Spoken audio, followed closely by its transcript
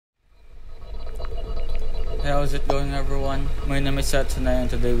Hey, how's it going, everyone? My name is Seth tonight, and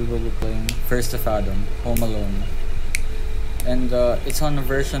today we will be playing First to Fathom, Home Alone. And it's on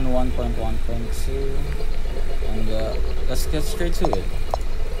version 1.1.2. And let's get straight to it.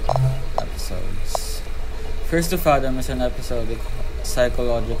 Episodes. First to Fathom is an episodic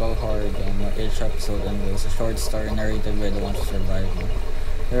psychological horror game where each episode unveils a short story narrated by the ones who survive.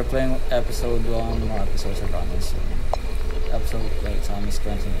 We're playing episode 1, more episodes are coming soon. Episode play time is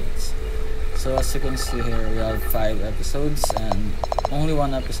 20 minutes. So as you can see here, we have 5 episodes and only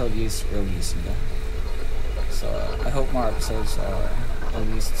 1 episode is released. So I hope more episodes are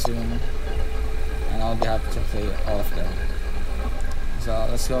released soon, and I'll be happy to play all of them. So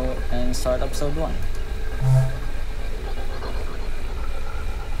let's go and start episode 1.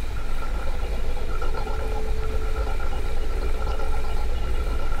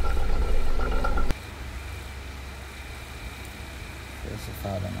 Here's the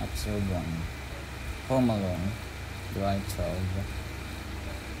Fathom, episode 1. Home Alone, July 12.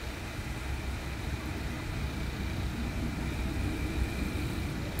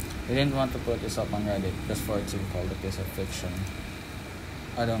 We didn't want to put this up on Reddit just for it to be called a piece of fiction.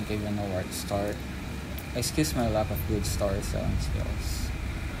 I don't even know where to start. Excuse my lack of good storytelling skills.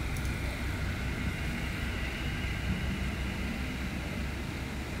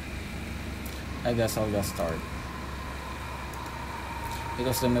 I guess I'll just start. It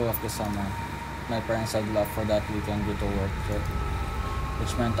was the middle of the summer. My parents had left for that weekend due to work trip,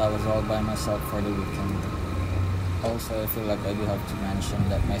 which meant I was all by myself for the weekend. Also, I feel like I do have to mention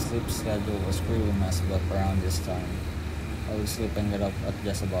that my sleep schedule was pretty messed up around this time. I would sleep and get up at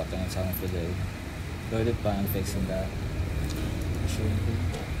just about any time of the day. Though I did plan on fixing that. Shouldn't be.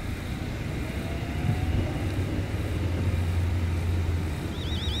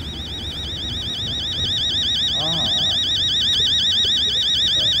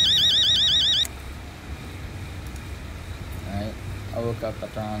 I woke up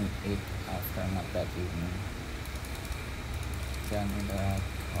at around 8 after nap that evening. Can't interact,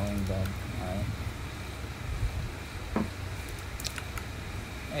 all in bed, alright.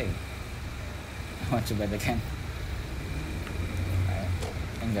 Hey, I went to bed again. Alright,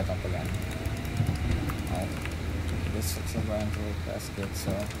 and get up again. Oh, this looks like going to request it,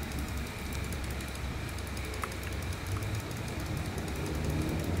 so.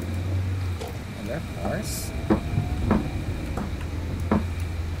 Are there cars?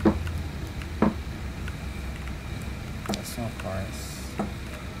 No cars.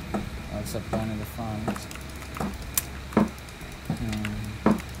 Except one in the front.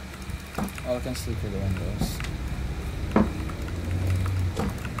 All I can see through the windows.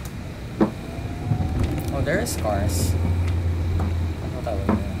 Oh, there is cars. I thought I was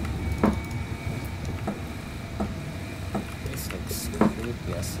there. This looks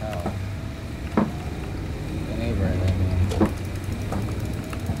creepy as hell. The neighborhood, I mean.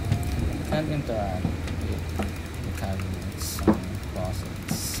 Can't interact with the cabinets and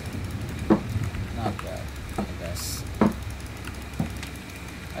closets. Not bad, I guess.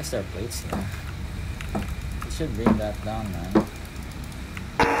 Why is there plates there? You should bring that down, man.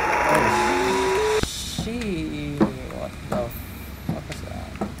 Oh, shit. What the fuck is that?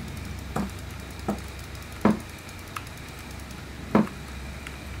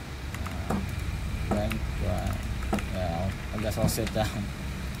 Yeah, I guess I'll sit down.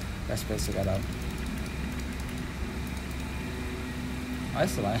 Best place to get up. Why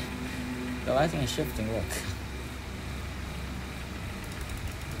is the lighting is shifting, look.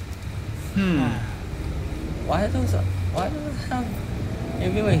 Why do those have a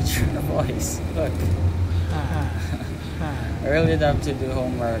villager voice? Look. I really did have to do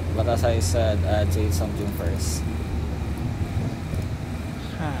homework, but as I said, I had to eat something first.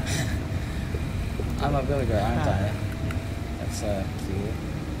 I'm a villager, aren't I? That's cute.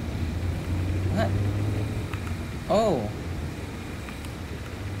 What? Oh!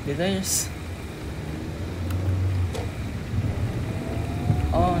 Did I just...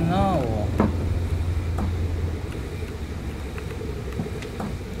 Oh no!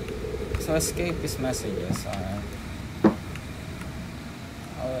 So escape his messages, alright.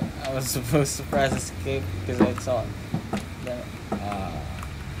 I was supposed to press escape because I thought that...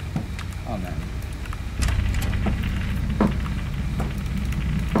 oh man.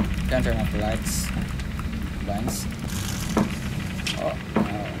 Can't turn off the lights. Blinds. Oh no.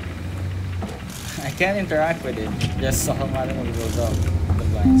 I can't interact with it. Just automatically goes up the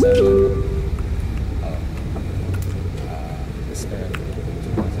blinds. Oh. This girl.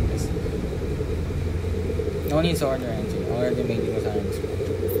 No need to order anything. I already made it because I'm in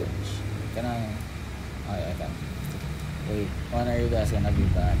French. Can I? Oh yeah, I can. Wait, when are you guys gonna be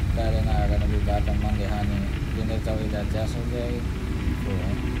back? Dad and I are gonna be back on Monday, honey. Didn't I tell you that yesterday?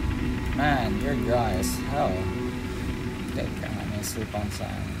 Cool. Man, you're dry as hell. Take care, honey. Sleep on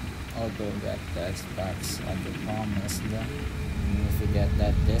time. I'll go get the Xbox like you promised. And if you get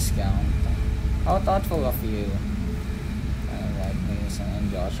that discount. How thoughtful of you. Like Mason and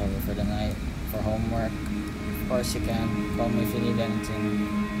Josh over for the night for homework. Of course you can. Call me if you need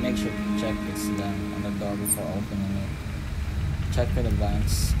anything. Make sure to check it's done on the door before opening it. Check for the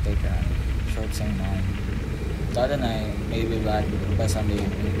blinds. Take care, honey. Short same mom. Dad and I may be back by Sunday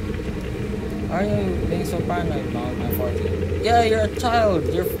evening. Are you being so paranoid, Mom? I'm 14. Yeah, you're a child.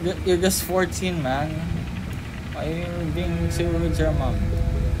 You're just 14, man. Why are you being so rude to your mom?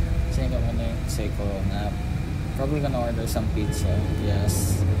 I think I'm gonna say cool nap. Probably gonna order some pizza.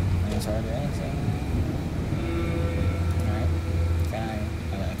 Yes. I'm gonna order anything. Alright.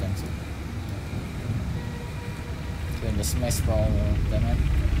 I can see. Can dismiss problem, damn it.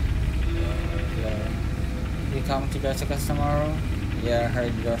 Yeah. You coming to Jessica's tomorrow? Yeah, I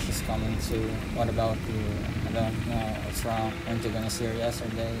heard Josh is coming too. What about you? I don't know what's wrong. Weren't you gonna see her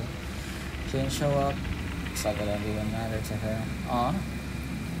yesterday? She didn't show up. It's like it don't even matter to her. Aw.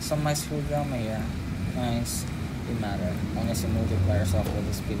 Some high school drama here. Nice. Didn't matter. Unless you multiply yourself with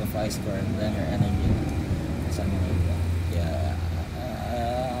the speed of light squared, then your energy. It's a nerd.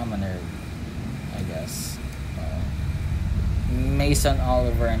 Yeah, I'm a nerd. I guess. Mason,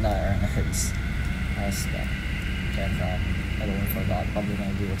 Oliver, and I are nerds. Nice stuff. Check out. I don't forgot. Probably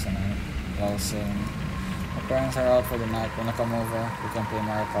gonna do it tonight. Well, soon. My parents are out for the night. When I come over, we can play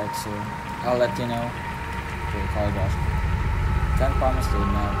Mario Kart soon. I'll let you know. Okay, call Josh. Can't promise to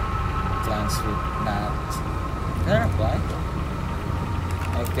no. Plans with Nat. Can I reply?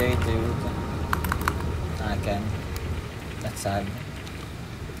 Okay, dude. I can. That's sad.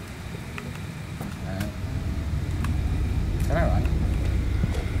 Alright. Can I run?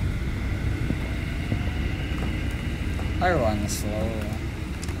 I run slow.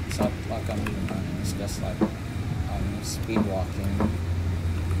 It's not like I'm running, it's just like I'm speed walking.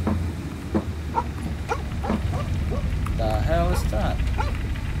 The hell is that?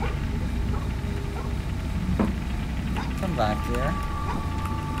 Come back here.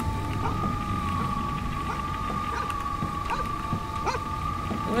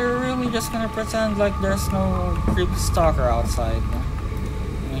 We're really just gonna pretend like there's no creepy stalker outside.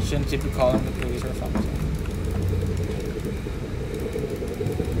 I mean, shouldn't you be calling the police or something?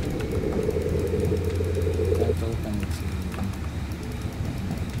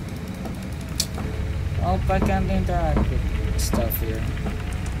 Oh, I can't interact with stuff here.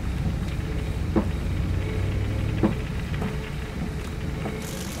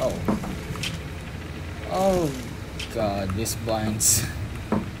 Oh. Oh god, these blinds.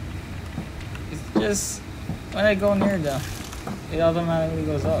 It's just when I go near them, it automatically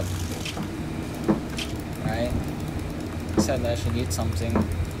goes up. Right? I said I should eat something.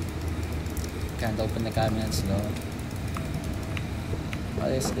 Can't open the cabinets though.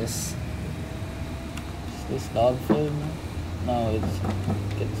 What is this? Is this dog food? No,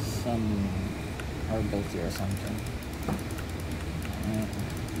 it's some herbal tea or something.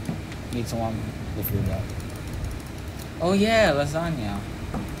 Need someone to food up. Oh yeah, lasagna.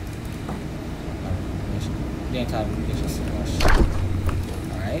 Didn't have dishes to wash.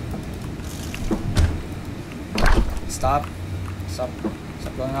 Alright. Stop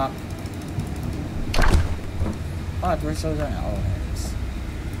going up. Oh, we're still there now. Oh, there it is.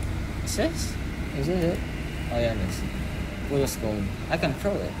 Is this? Is it? Oh yeah, it is. We'll just go. I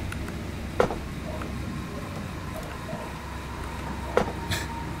control it.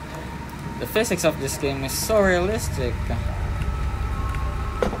 The physics of this game is so realistic.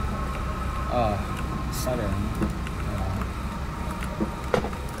 Oh, southern.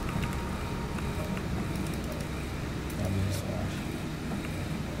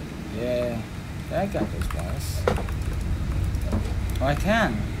 Yeah, I got those guys. Oh, I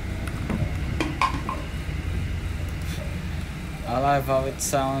can. I like how it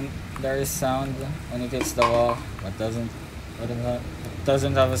sound. There is sound when it hits the wall, but doesn't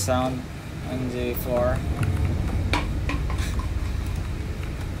have a sound on the floor.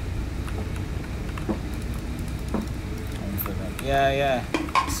 Yeah.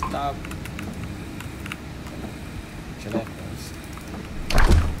 Stop. Should I first?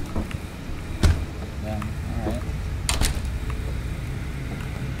 Yeah. All right.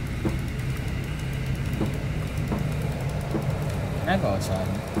 Can I go outside?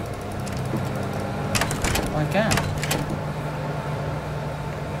 Oh, I can.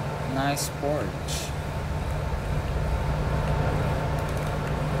 Nice porch.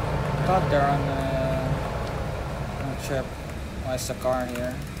 I thought they're on the trip. Why is the car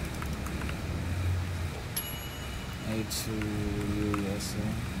here? A2 USA.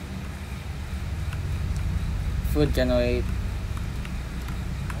 Food can wait.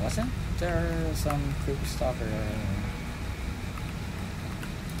 Wasn't there some creepy stalker?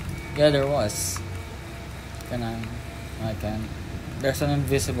 Yeah, there was. Can I can. There's an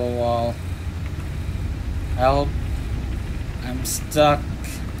invisible wall. Help. I'm stuck.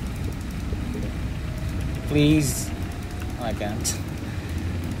 Please. Oh, I can't.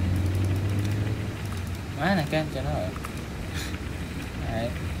 Man, I can't get out.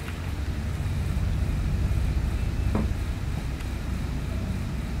 Alright.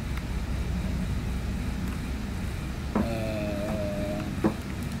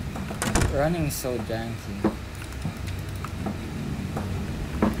 Running is so janky.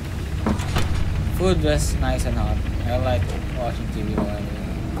 Food was nice and hot. I like watching TV while I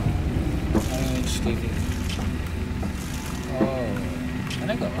watch TV. Oh, can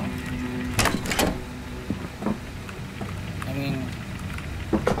I go wrong? I mean,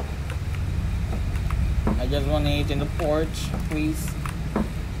 I just want to eat in the porch, please.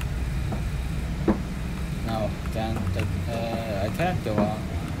 No, I can't go wrong.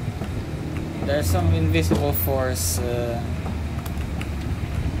 There's some invisible force.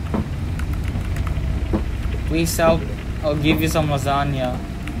 Please help. I'll give you some lasagna.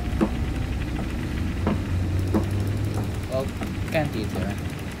 Well, can't eat here.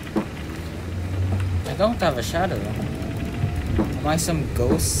 I don't have a shadow. Am I some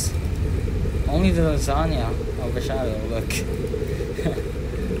ghost? Only the lasagna of a shadow. Look.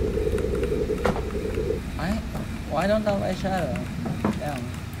 Why don't I have a shadow? Damn.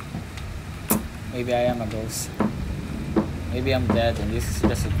 Maybe I am a ghost. Maybe I'm dead and this is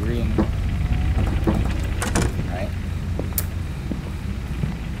just a dream. Right?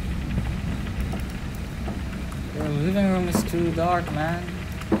 Your living room is too dark, man.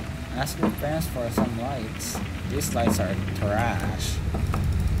 Ask your parents for some lights. These lights are trash.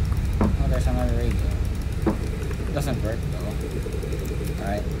 Oh, there's another radio. It doesn't work though.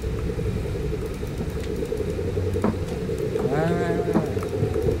 Alright. Alright.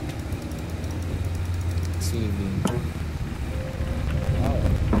 TV. Oh.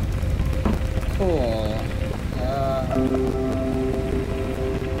 Cool.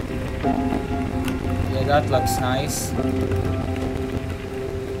 Yeah, that looks nice.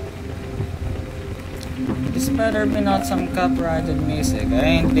 This better be not some copyrighted music. I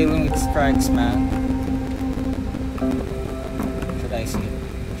ain't dealing with strikes, man. Should I see it?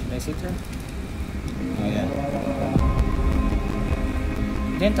 Should I see it there? Oh yeah.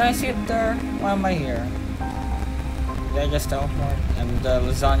 Didn't I see it there? Why am I here? Did I just teleport? And the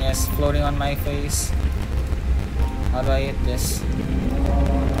lasagna is floating on my face. How do I eat this?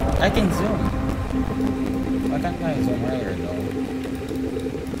 I can zoom. Why can't I zoom right here though?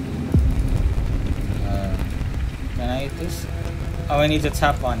 Can I eat this? Oh, I need to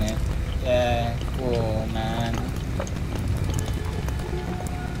tap on it. Yeah, cool, man.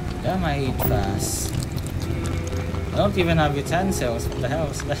 Damn, I eat fast. I don't even have utensils. What the hell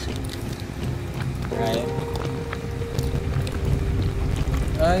is that? Right.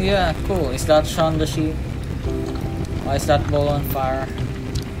 Yeah, cool. Is that Shaun the Sheep? Why is that bowl on fire?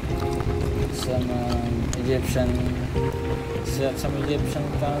 Some Egyptian. Is that some Egyptian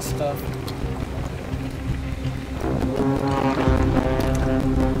kind of stuff?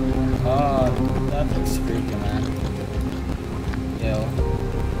 Oh, that looks creepy, man. Yo.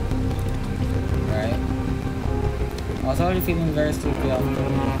 Right. I was already feeling very sleepy after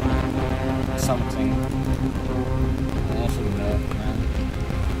something. I should know, man.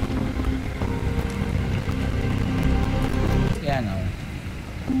 Yeah, no.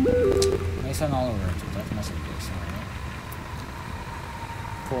 Mason all over it. That must be this, alright.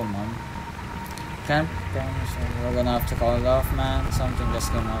 Cool, man. Can't promise. We're gonna have to call it off, man. Something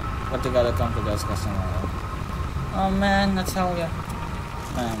just came up. But you gotta come to discuss tomorrow. Oh man, Natalia.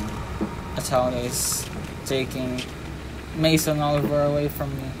 Man, Natalia is taking Mason Oliver away from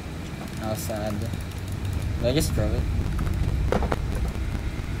me. How sad. Did I just throw it?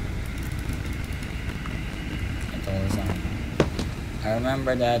 It's always on. I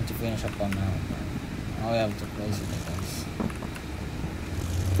remember that to finish up on now. Now we have to close it, I guess.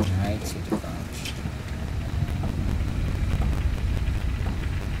 Alright, see the crouch.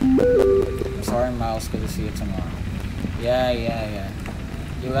 I'm sorry, Miles. Good to see you tomorrow. Yeah.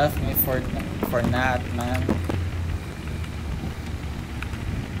 You left me for Nat, man.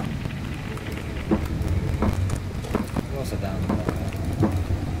 Close it down. Do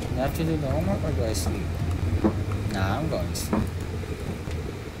I have to do the homework or do I sleep? Nah, I'm going to sleep.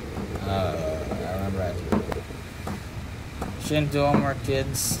 I remember I do. Shouldn't do homework,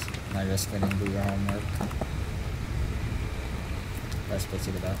 kids. I just couldn't do your homework. Let's put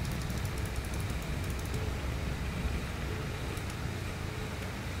it about.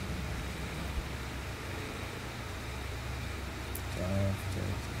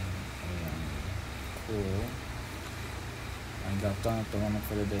 Cool. I got done at the moment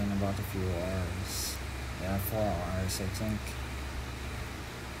for the day in about a few hours. Yeah, 4 hours, I think.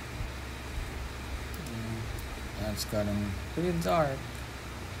 Yeah, it's gotten pretty dark.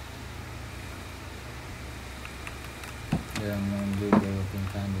 The moon do looking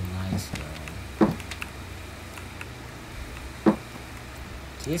kind of nice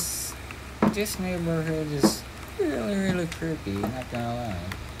though. This neighborhood is really creepy, not gonna lie.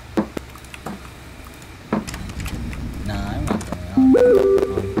 Nah, I'm not going out.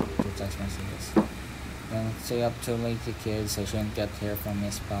 The text messages. Don't stay up too late, you kids. I shouldn't get here from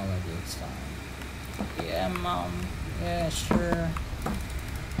Miss Paula this time. Yeah, Mom. Yeah, sure.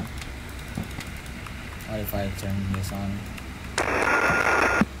 What if I turn this on?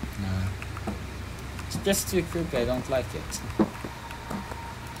 Nah. It's just too creepy. I don't like it.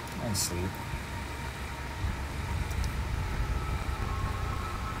 And sleep.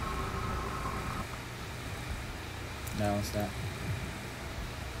 Now what's that?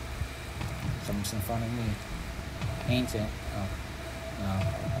 Someone's in front of me. Ain't it? Oh. No.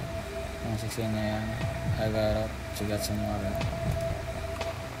 1:16 a.m. I got up to get some water.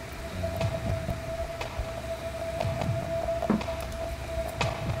 Yeah.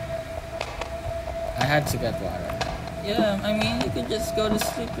 I had to get water. Yeah, I mean, you could just go to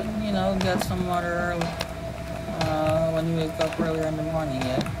sleep and, you know, get some water early. When you wake up earlier in the morning,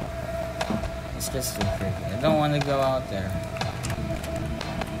 yeah? It's just too creepy. I don't want to go out there.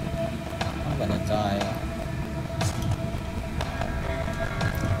 I'm gonna die.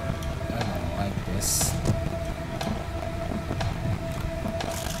 I don't like this.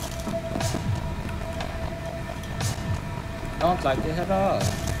 Don't like it at all.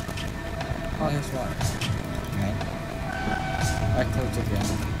 Oh, here's water. Right. I close again.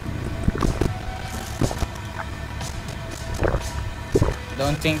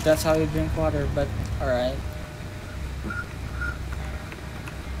 Don't think that's how you drink water, but alright.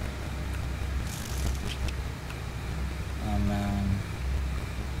 Oh man.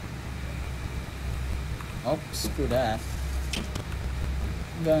 Oh, screw that.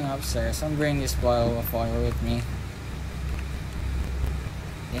 I'm going upstairs. I'm bringing this bottle of water with me.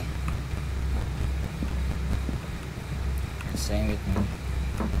 Yeah. Staying with me.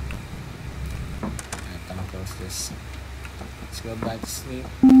 Alright, I'm gonna close this. Let's go back to sleep.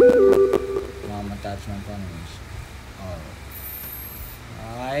 Mom attachment on me. Oh.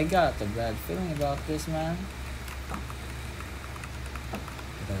 I got a bad feeling about this, man.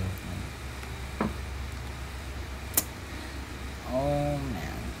 Oh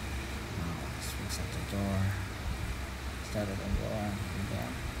man. Oh, let's fix up the door. Start at the door.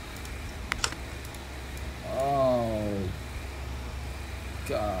 Again. Oh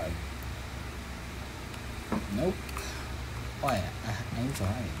God. Nope. Oh yeah, I need to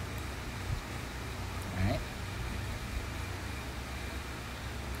hide. Alright.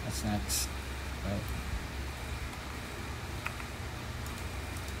 What's next? Right.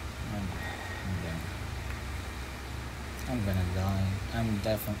 I'm gonna die. I'm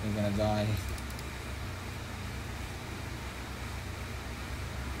definitely gonna die.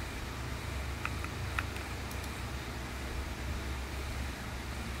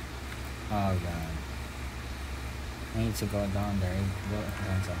 Oh God. I need to go down there.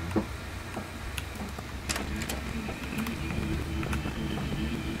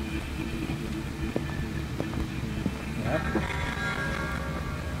 Yep.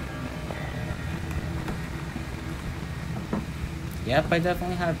 Yep, I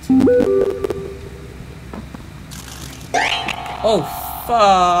definitely have to. Oh,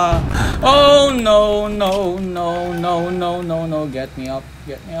 fuck. Oh, no. Get me up.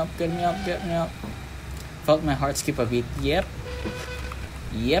 Felt my heart skip a beat. Yep,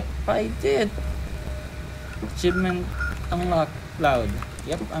 I did. Achievement unlocked loud.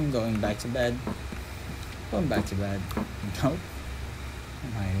 Yep, I'm going back to bed. Nope. I'm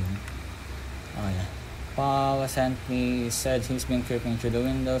hiding. Oh yeah. Paula sent me, said he's been creeping through the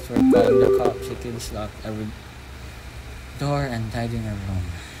windows. We're calling the cops. The kids lock every door and hide in her room.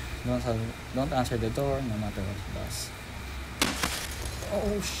 Don't answer the door no matter what he does.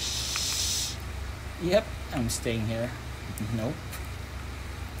 Oh Yep, I'm staying here. Nope.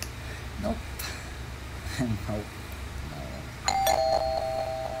 Nope. No.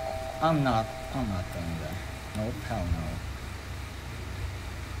 I'm not going there. Nope, hell no.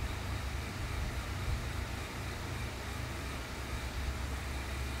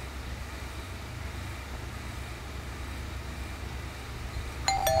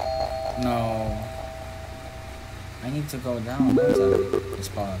 No. I need to go down. Don't tell me. It's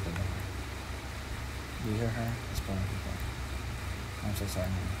part of the door. Do you hear her? It's part of the door. I'm so sorry,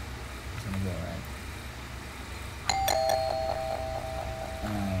 man. It's gonna go right.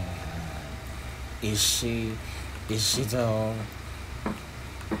 Is she? Is she though?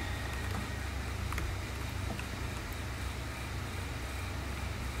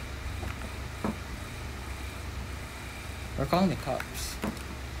 We're calling the cops.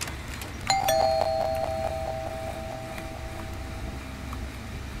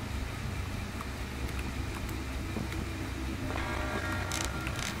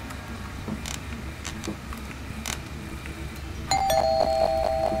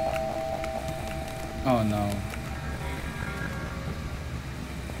 Oh no.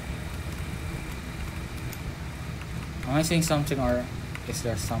 Am I saying something or is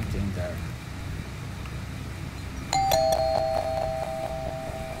there something there?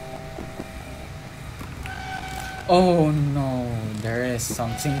 Oh no, there is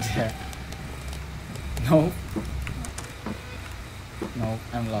something there. Nope. Nope,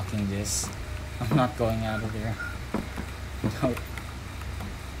 I'm locking this. I'm not going out of here. Nope.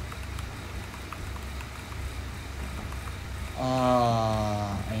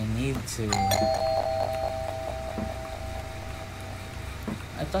 I need to.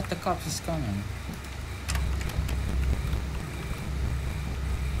 I thought the cops is coming.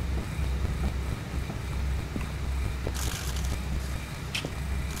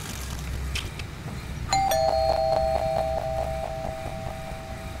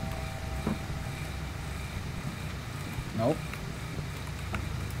 Nope.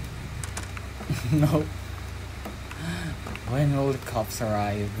 Nope. When will the cops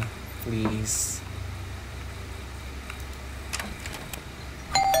arrive? Please.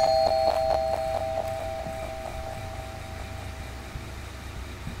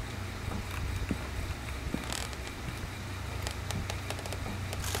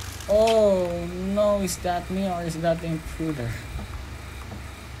 Oh no, is that me or is that the intruder?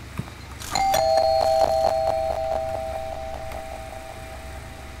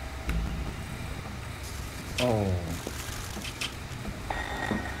 Oh.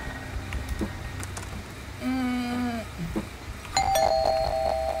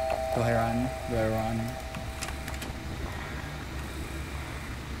 Do I run? Do I run?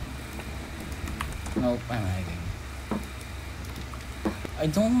 Nope, I'm hiding. I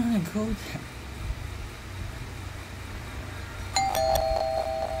don't want to go there.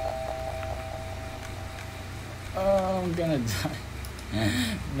 Oh, I'm gonna die.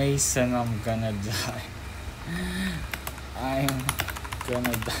 Mason, I'm gonna die. I'm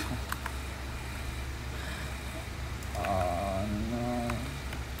gonna die. Oh no.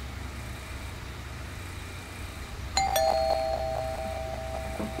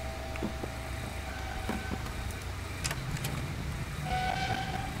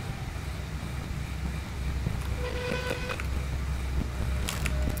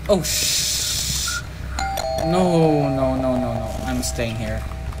 Oh shh. No, no, no, no, no. I'm staying here.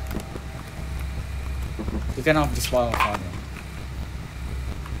 You cannot disqualify Fathom.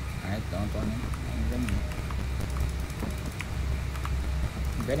 Alright, don't want him.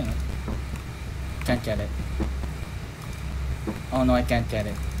 I'm getting it. Can't get it. Oh no, I can't get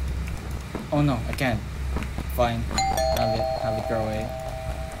it. Oh no, I can't. Fine. Have it go away.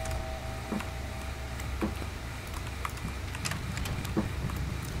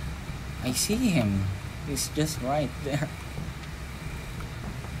 I see him. He's just right there.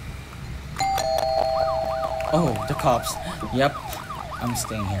 Oh, the cops. Yep. I'm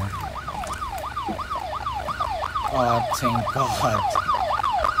staying here. Oh, thank God.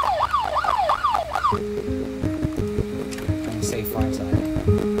 I'm safe far inside.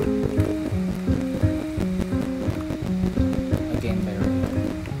 Again, barely.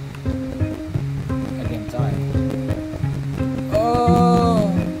 Again, die.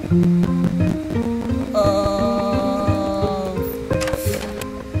 Oh! Oh!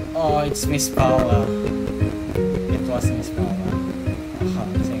 Oh, it's Miss Paula. It was Miss Paula. Oh,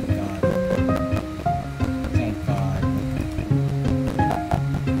 thank God. Thank God.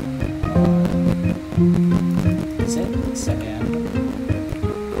 Is it? It's the end?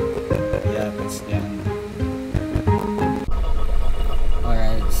 Yeah, it's the end.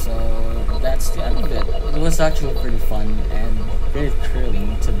 Alright, so that's the end of it. It was actually pretty fun and pretty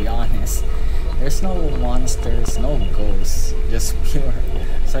thrilling, to be honest. There's no monsters, no ghosts, just pure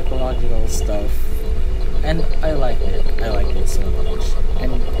psychological stuff. And I liked it. I liked it so much.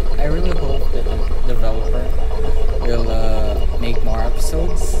 And I really hope that the developer will make more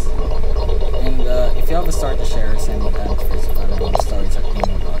episodes. And if you have a story to share, send it at first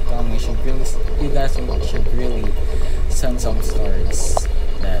stories@gmail.com. Make sure words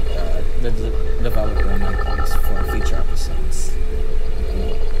that the developer might use for future episodes,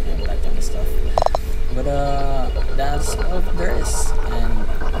 and that kind of stuff. But that's all there is, and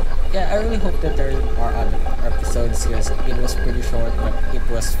yeah, I really hope that there are other episodes because it was pretty short, but it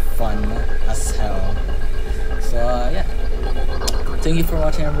was fun as hell. So yeah, thank you for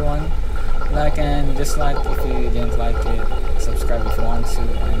watching, everyone. Like and dislike if you didn't like it. Subscribe if you want to,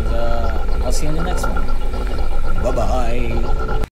 and I'll see you in the next one. Bye bye.